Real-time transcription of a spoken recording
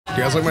Do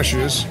you guys like my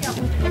shoes?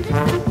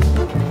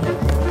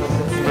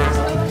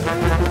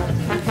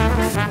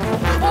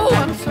 Oh,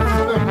 I'm so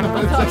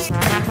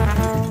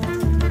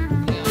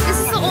This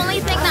is the only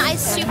thing that I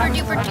super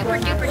duper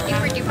duper duper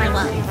duper duper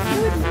love.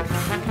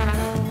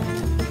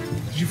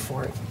 Did you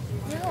fart?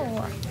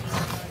 No.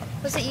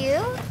 Was it you?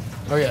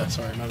 Oh yeah,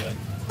 sorry, my bad.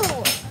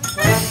 Oh.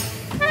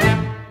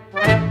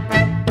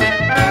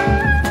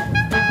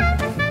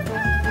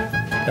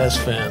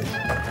 Esfand.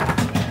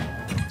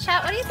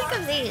 Chat, what do you think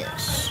of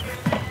these?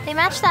 They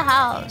match the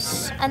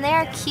house, and they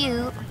are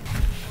cute.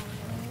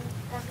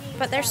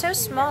 But they're so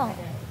small.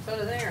 So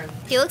does Aaron.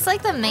 He looks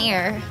like the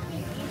mayor.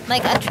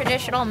 Like a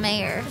traditional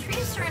mayor. The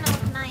trees are gonna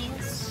look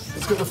nice.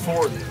 Let's get the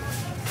Ford.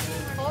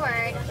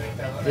 Ford.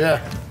 Yeah.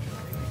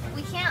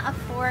 We can't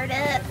afford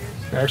it.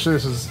 Actually,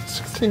 this is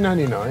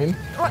 $16.99.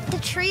 Or the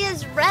tree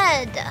is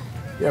red.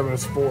 Yeah, but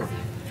it's Ford.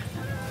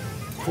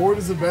 Ford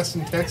is the best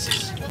in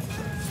Texas.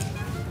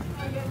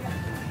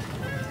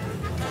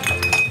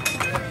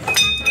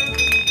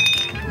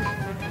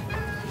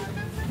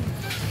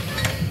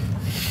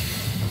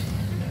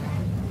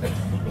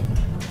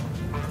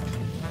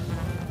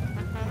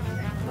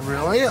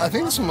 Really? I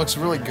think this one looks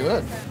really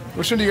good.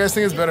 Which one do you guys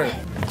think is better?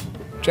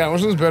 Chat,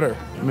 which one's better?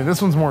 I mean,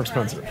 this one's more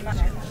expensive. I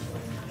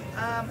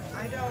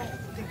don't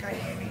think I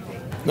have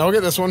anything. No, I'll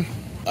get this one.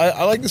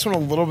 I like this one a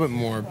little bit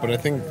more, but I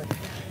think...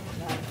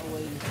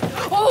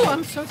 Oh,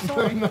 I'm so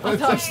sorry. I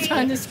thought I was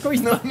trying to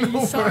squeeze the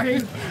knee.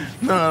 Sorry.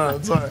 No,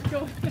 it's all right.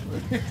 Go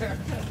ahead.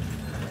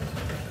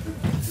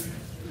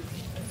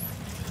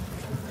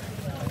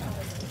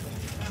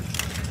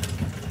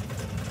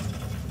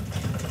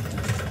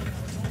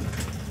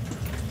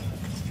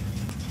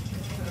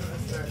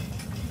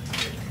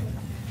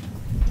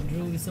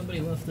 Really,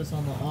 somebody left this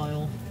on the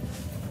aisle.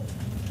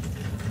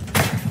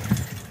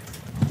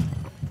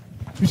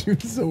 She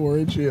was so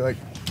worried. She like,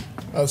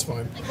 that's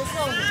fine. Like this is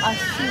a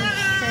huge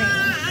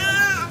tree.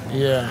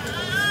 Yeah.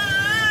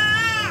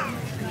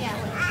 Yeah.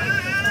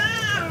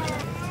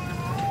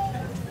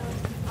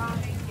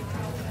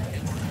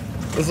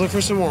 Let's look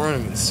for some more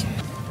ornaments.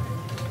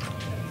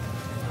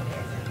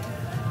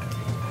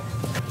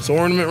 It's an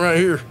ornament right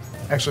here.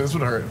 Actually, this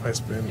would hurt if I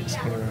spin and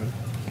spin around.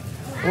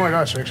 Oh my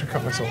gosh, I actually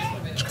cut myself.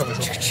 Just cut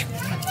myself.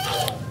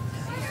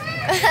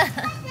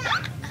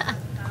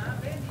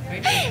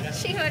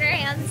 She put her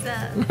hands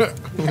up.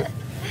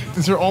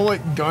 These are all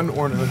like gun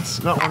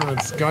ornaments. Not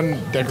ornaments, gun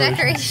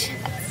decorations.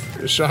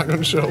 Decorations.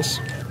 Shotgun shells.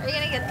 Are you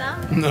gonna get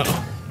them? No.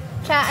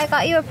 Chat, I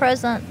got you a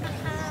present.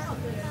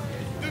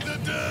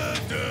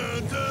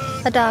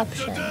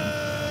 Adoption.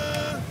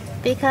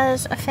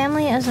 Because a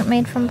family isn't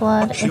made from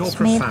blood, it's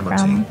made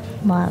from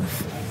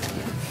love.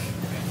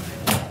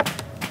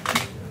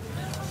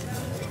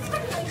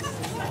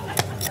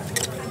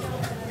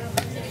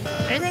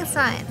 Everything's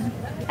fine.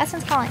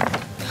 Esfand's calling.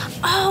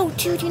 Oh,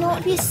 dude, you know what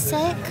would be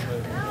sick?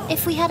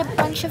 If we had a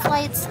bunch of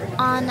lights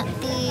on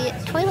the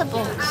toilet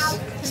bowls.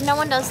 Because no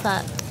one does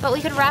that. But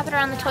we could wrap it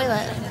around the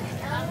toilet.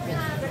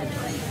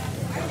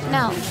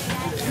 No.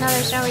 No,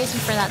 there's no reason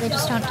for that. They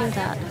just don't do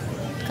that.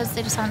 Because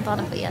they just haven't thought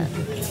of it yet.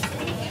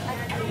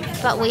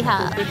 But we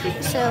have.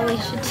 So we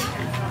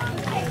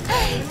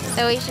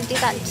should do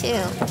that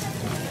too.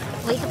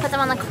 We could put them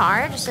on the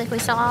car, just like we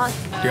saw. Do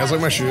you guys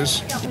like my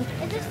shoes?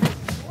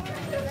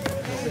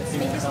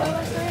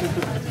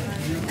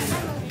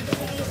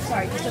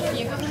 Sorry, did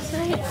you go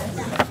inside?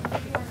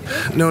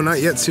 No,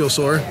 not yet, Seal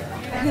Sore.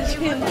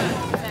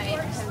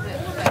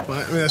 But,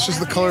 I mean, that's just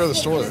the color of the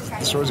store.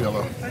 The store's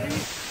yellow.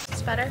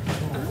 It's better.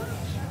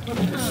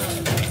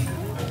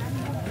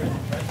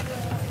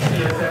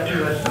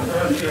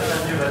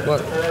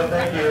 What?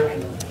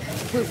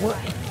 Wait, what?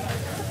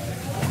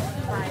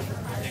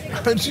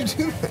 How'd you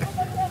do that?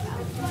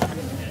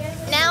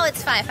 Now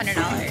it's $500.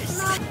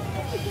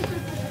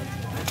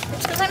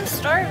 It's because I'm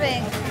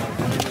starving.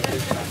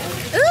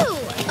 Ooh,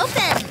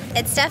 open.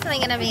 It's definitely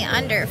going to be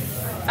under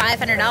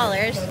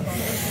 $500.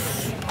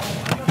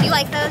 Do you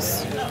like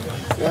those?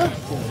 Yeah.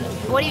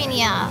 What do you mean,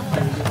 yeah?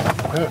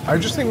 I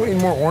just think we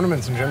need more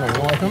ornaments in general. You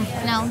don't like them?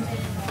 No.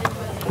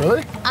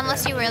 Really?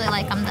 Unless you really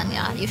like them, then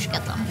yeah, you should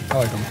get them. I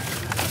like them.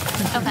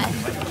 Okay.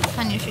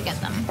 Then you should get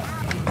them.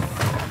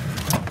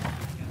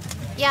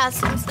 Yeah,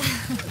 since...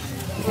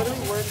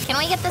 Can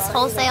we get this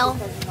wholesale?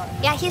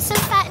 Yeah, he's so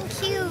fat and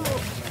cute.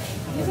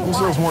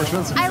 Wholesale's more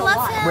expensive. I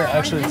love him. Wait,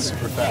 actually, it's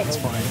super fat. It's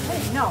fine.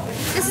 No.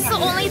 This is the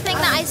only thing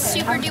that I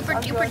super duper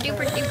duper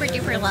duper duper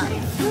duper love.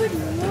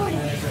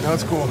 No,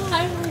 it's cool.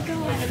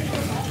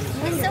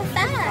 He's so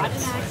fat.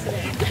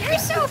 You're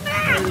so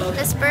fat.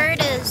 This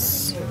bird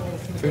is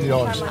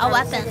 $50. a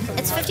weapon.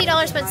 It's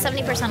 $50, but it's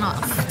 70%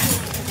 off.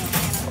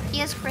 He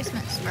has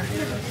Christmas bird.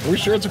 Are we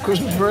sure it's a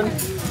Christmas bird?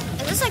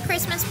 Is this a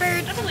Christmas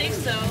bird? I believe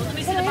so. Let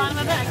me see the bottom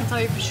of it. I can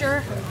tell you for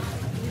sure.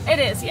 It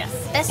is, yes.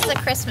 This is a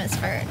Christmas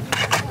bird.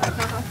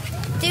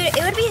 Dude,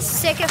 it would be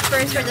sick if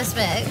birds were this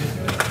big.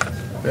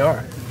 They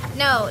are.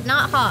 No,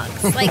 not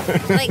hawks. Like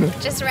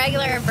just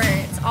regular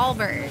birds. All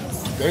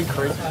birds. They're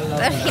crazy.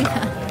 That'd be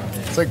nuts.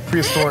 It's like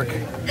prehistoric.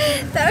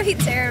 That would be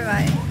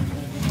terrifying.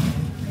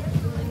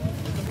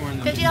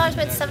 $50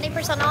 with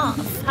 70%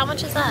 off. How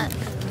much is that?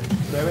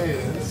 That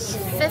is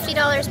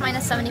 $50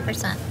 minus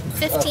 70%.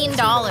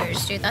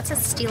 $15, dude. That's a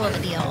steal of a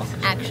deal,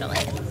 actually.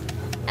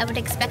 I would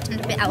expect him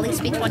to be, at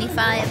least be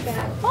 25.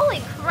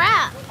 Holy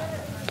crap!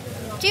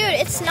 Dude,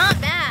 it's not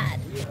bad.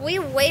 We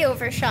way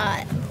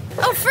overshot.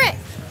 Oh, frick!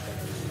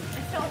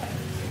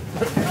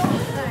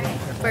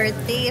 Bird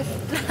thief.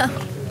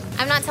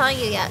 I'm not telling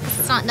you yet, because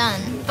it's not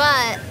done.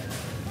 But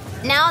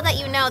now that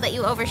you know that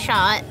you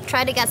overshot,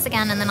 try to guess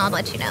again, and then I'll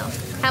let you know.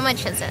 How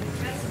much is it?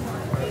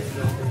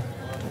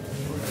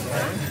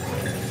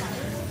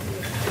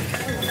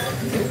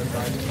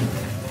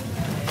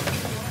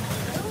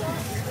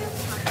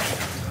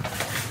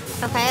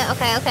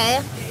 Okay.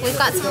 We've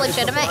got some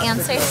legitimate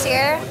answers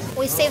here.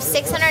 We saved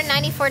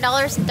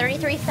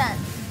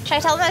 $694.33. Should I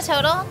tell them the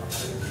total?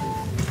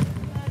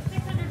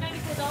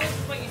 $694 is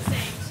what you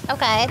saved.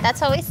 Okay,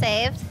 that's what we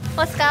saved.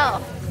 Let's go.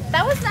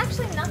 That was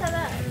actually not that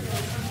bad.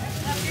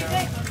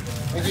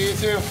 Thank you, you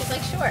too. He's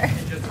like, sure.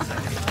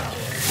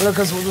 No,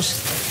 because we'll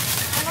just...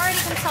 I'm already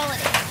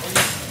consolidating.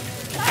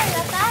 Sorry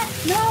about that.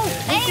 No,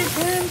 Thanks. take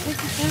your time, take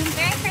your time.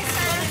 Merry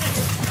Christmas.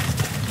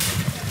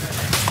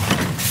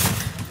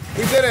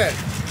 We did it.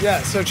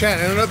 Yeah, so chat,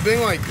 it ended up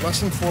being like less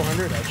than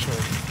 400 actually.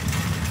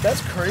 That's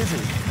crazy.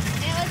 It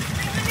was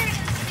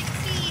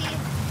 360.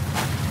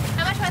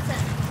 How much was it?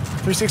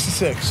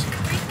 366.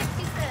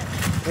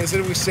 366. They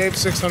said we saved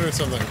 600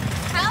 something.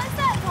 How is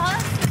that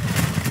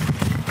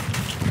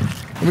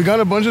possible? We got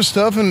a bunch of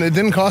stuff and it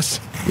didn't cost.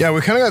 Yeah,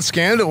 we kind of got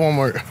scammed at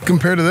Walmart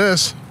compared to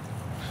this.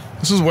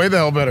 This was way the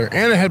hell better,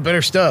 and it had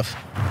better stuff.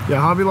 Yeah,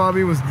 Hobby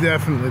Lobby was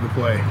definitely the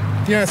play.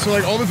 Yeah, so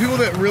like all the people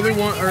that really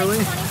want early.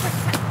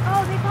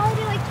 Oh, they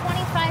probably do like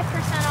 25%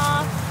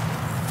 off,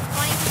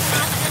 20%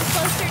 off, and then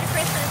closer to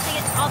Christmas they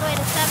get all the way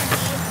to 70.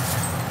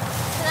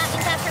 So that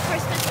means after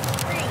Christmas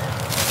it's free.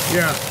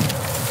 Yeah.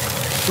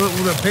 So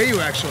will they pay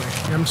you actually?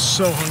 I'm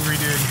so hungry,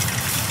 dude.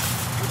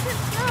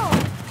 No.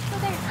 So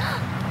there's,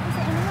 is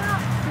it In-N-Out?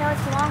 No,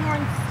 it's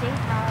Longhorn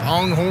Steakhouse.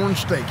 Longhorn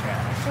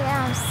Steakhouse.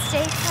 Yeah,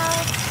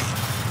 Steakhouse.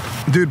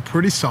 Dude,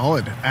 pretty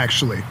solid,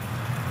 actually.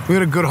 We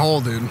had a good haul,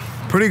 dude.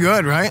 Pretty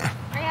good, right?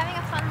 Are you having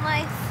a fun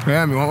life?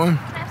 Yeah, you want one?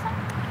 Can I have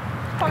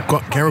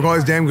some? Camera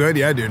quality's damn good,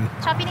 yeah, dude.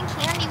 Stop eating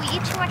candy. We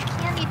eat too much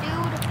candy, dude. We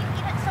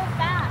eat it so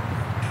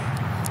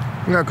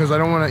fast. Yeah, because I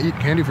don't want to eat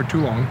candy for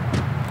too long.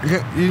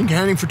 Eating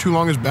candy for too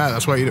long is bad.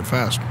 That's why I eat it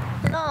fast.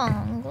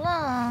 Long.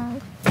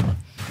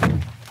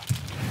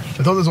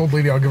 I told this old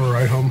lady I'll give her a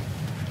ride home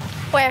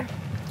Where?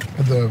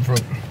 at the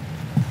front.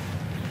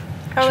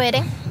 Are we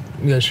waiting?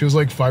 Yeah, she was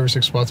like 5 or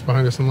 6 spots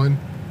behind us in line.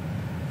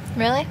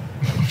 Really?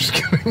 I'm just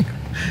kidding.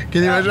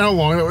 Can you imagine how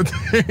long that would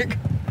take?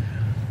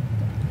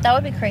 That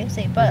would be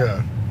crazy, but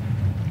Yeah.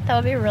 that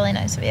would be really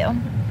nice of you.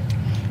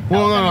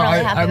 Well, no, really I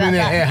happy mean,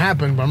 about it that.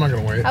 happened, but I'm not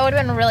going to wait. I would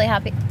have been really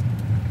happy.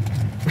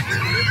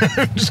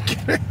 I'm just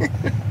kidding.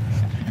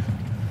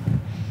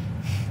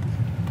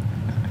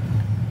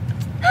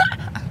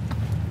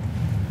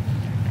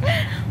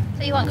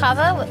 So you want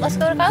Kava? Let's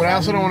go to Kava? But I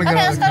also don't want to Okay,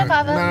 get let's go to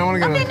Kava. No, I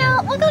want to get Okay,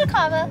 no, we'll go to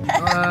Kava.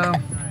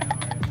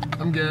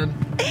 I'm good.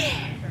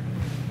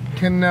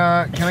 Can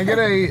I get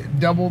a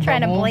double?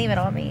 Trying to blame it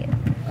on me.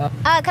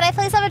 Could I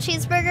please have a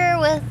cheeseburger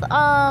with,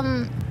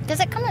 does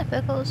it come with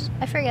pickles?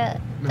 I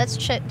forget. No. That's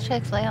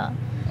Chick-fil-A, huh?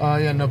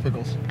 Yeah, no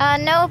pickles.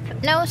 No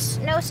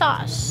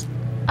sauce.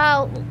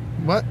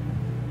 What?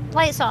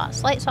 Light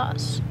sauce.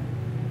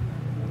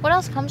 What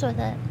else comes with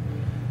it?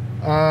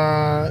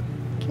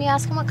 Can you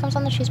ask him what comes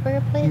on the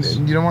cheeseburger, please?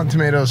 You don't want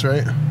tomatoes,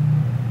 right?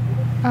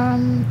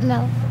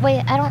 No.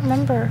 Wait, I don't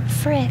remember.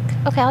 Frick.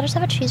 Okay, I'll just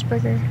have a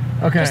cheeseburger.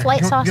 Okay. Just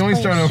light sauce, You only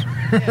please. start over.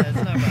 Yeah, it's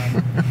not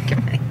bad.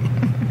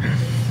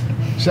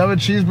 Just have a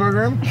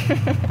cheeseburger.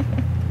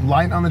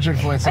 Light on the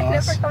Chick-fil-A I've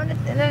sauce. never gone to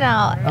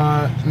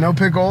In-N-Out. No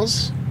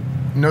pickles.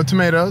 No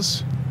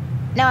tomatoes.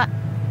 No,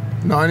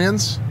 No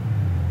onions.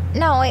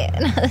 wait.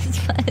 No, that's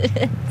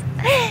fine.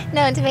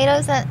 No,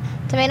 tomatoes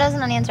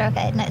and onions are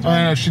okay. No,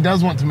 No, she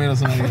does want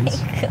tomatoes and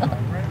onions.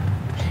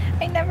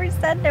 I never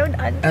said no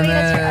tomatoes And or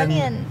then,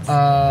 onions.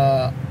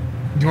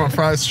 do you want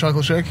fries,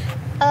 chocolate shake?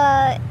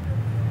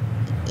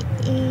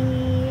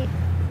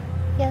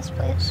 Yes,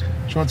 please.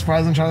 She wants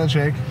fries and chocolate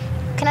shake.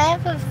 Can I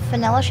have a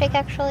vanilla shake,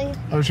 actually?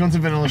 Oh, she wants a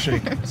vanilla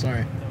shake.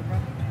 Sorry.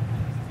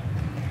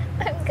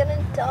 I'm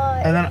gonna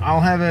die. And then I'll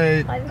have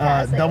a I'm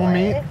passing double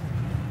away. meat,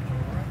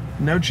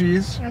 no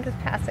cheese. I'm just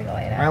passing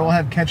away now. I will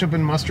have ketchup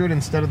and mustard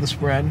instead of the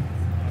spread.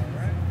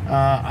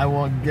 I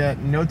will get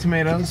no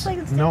tomatoes, Just, like,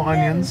 no sit in,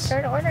 onions,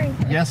 Start ordering.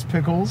 yes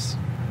pickles,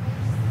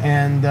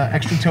 and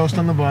extra toast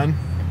on the bun.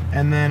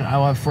 And then I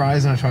will have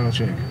fries and a chocolate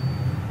shake.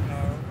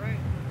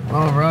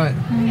 All right.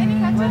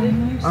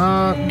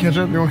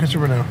 Ketchup? You want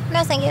ketchup or no?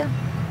 No, thank you.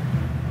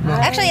 No.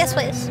 Actually, yes,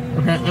 please.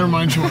 Okay, never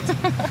mind. She wants.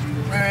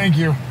 Thank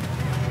you.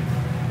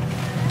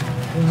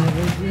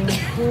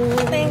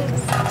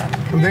 Thanks.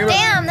 I'm thinking about,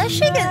 Damn, this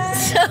shake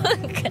is so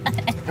good.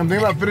 I'm thinking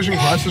about finishing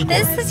classes.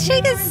 This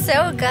shake is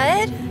so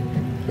good.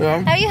 Yeah.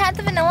 Have you had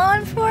the vanilla one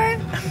before?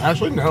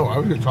 Actually, no. I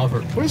would get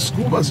chocolate. What is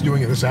school bus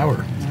doing at this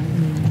hour?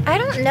 I I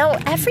don't know.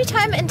 Every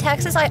time in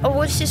Texas, I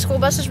always see school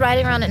buses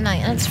riding around at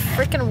night, and it's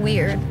freaking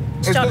weird.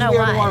 Just don't know we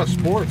have a lot why. of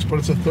sports, but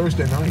it's a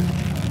Thursday night.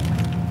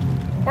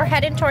 We're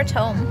heading towards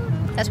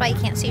home. That's why you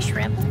can't see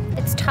shrimp.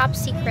 It's top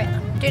secret.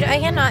 Dude,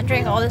 I cannot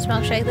drink all this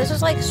milkshake. This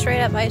is like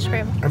straight up ice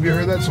cream. Have you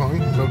heard that song?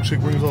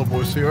 Milkshake brings little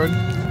boys to the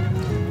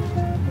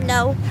yard.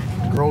 No.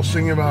 Girl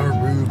singing about her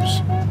boobs.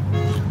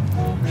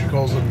 She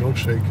calls them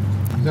milkshake.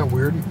 Isn't that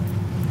weird?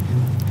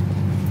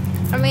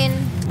 I mean,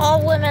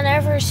 all women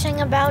ever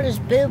sing about is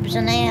boobs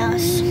and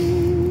ass.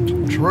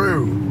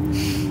 True.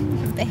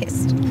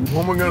 Based.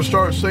 When we're gonna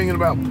start singing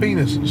about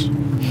penises?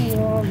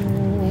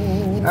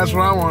 That's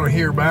what I want to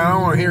hear about.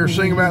 I want to hear her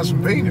sing about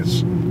some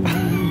penis.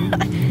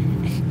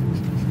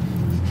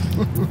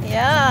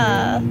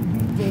 Yeah.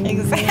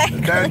 Exactly.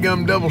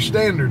 Dadgum double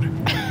standard.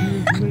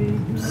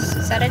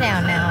 Set it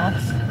down now.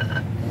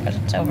 Because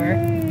it's over.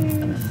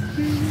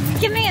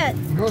 Give me it.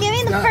 Give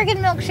me the friggin'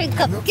 milkshake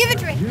cup. Give it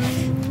to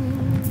me.